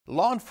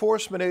Law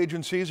enforcement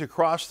agencies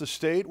across the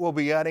state will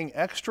be adding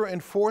extra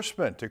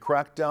enforcement to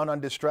crack down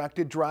on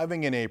distracted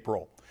driving in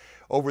April.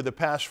 Over the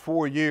past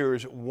 4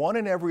 years, 1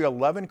 in every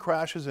 11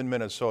 crashes in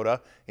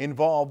Minnesota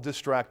involved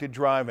distracted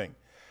driving.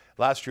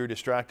 Last year,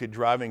 distracted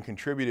driving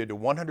contributed to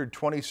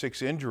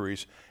 126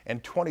 injuries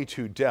and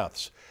 22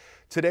 deaths.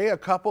 Today, a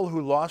couple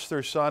who lost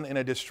their son in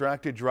a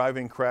distracted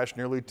driving crash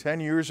nearly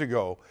 10 years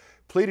ago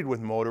pleaded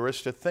with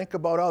motorists to think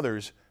about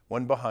others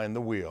when behind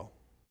the wheel.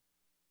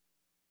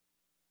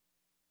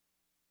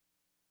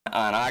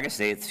 On August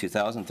 8th,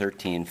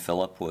 2013,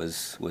 Philip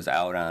was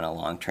out on a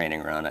long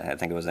training run. I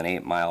think it was an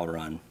 8-mile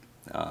run.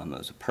 It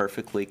was a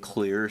perfectly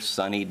clear,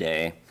 sunny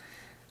day.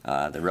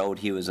 The road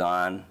he was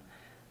on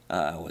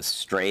was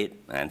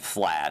straight and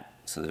flat,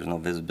 so there's no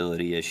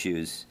visibility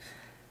issues.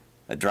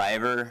 The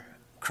driver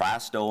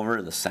crossed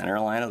over the center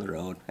line of the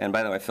road. And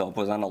by the way, Philip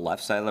was on the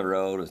left side of the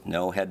road with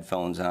no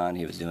headphones on.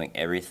 He was doing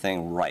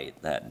everything right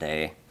that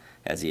day,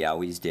 as he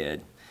always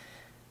did.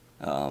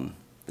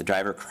 The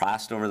driver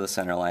crossed over the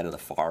center line of the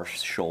far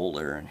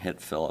shoulder and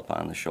hit Philip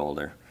on the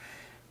shoulder.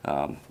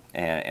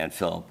 And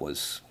Philip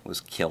was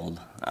killed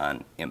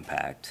on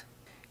impact.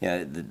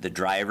 The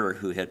driver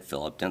who hit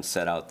Philip didn't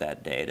set out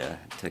that day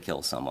to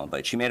kill someone,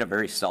 but she made a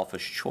very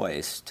selfish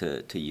choice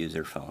to use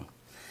her phone.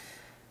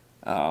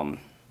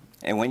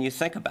 And when you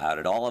think about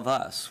it, all of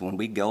us, when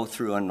we go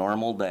through a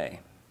normal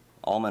day,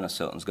 all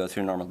Minnesotans go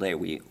through a normal day,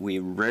 we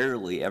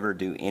rarely ever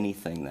do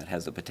anything that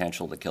has the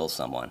potential to kill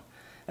someone.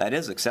 That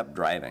is, except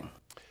driving.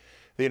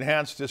 The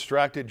Enhanced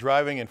Distracted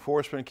Driving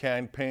Enforcement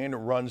Campaign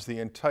runs the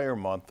entire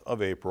month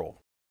of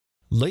April.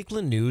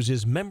 Lakeland News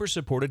is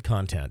member-supported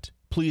content.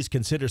 Please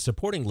consider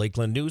supporting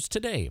Lakeland News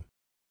today.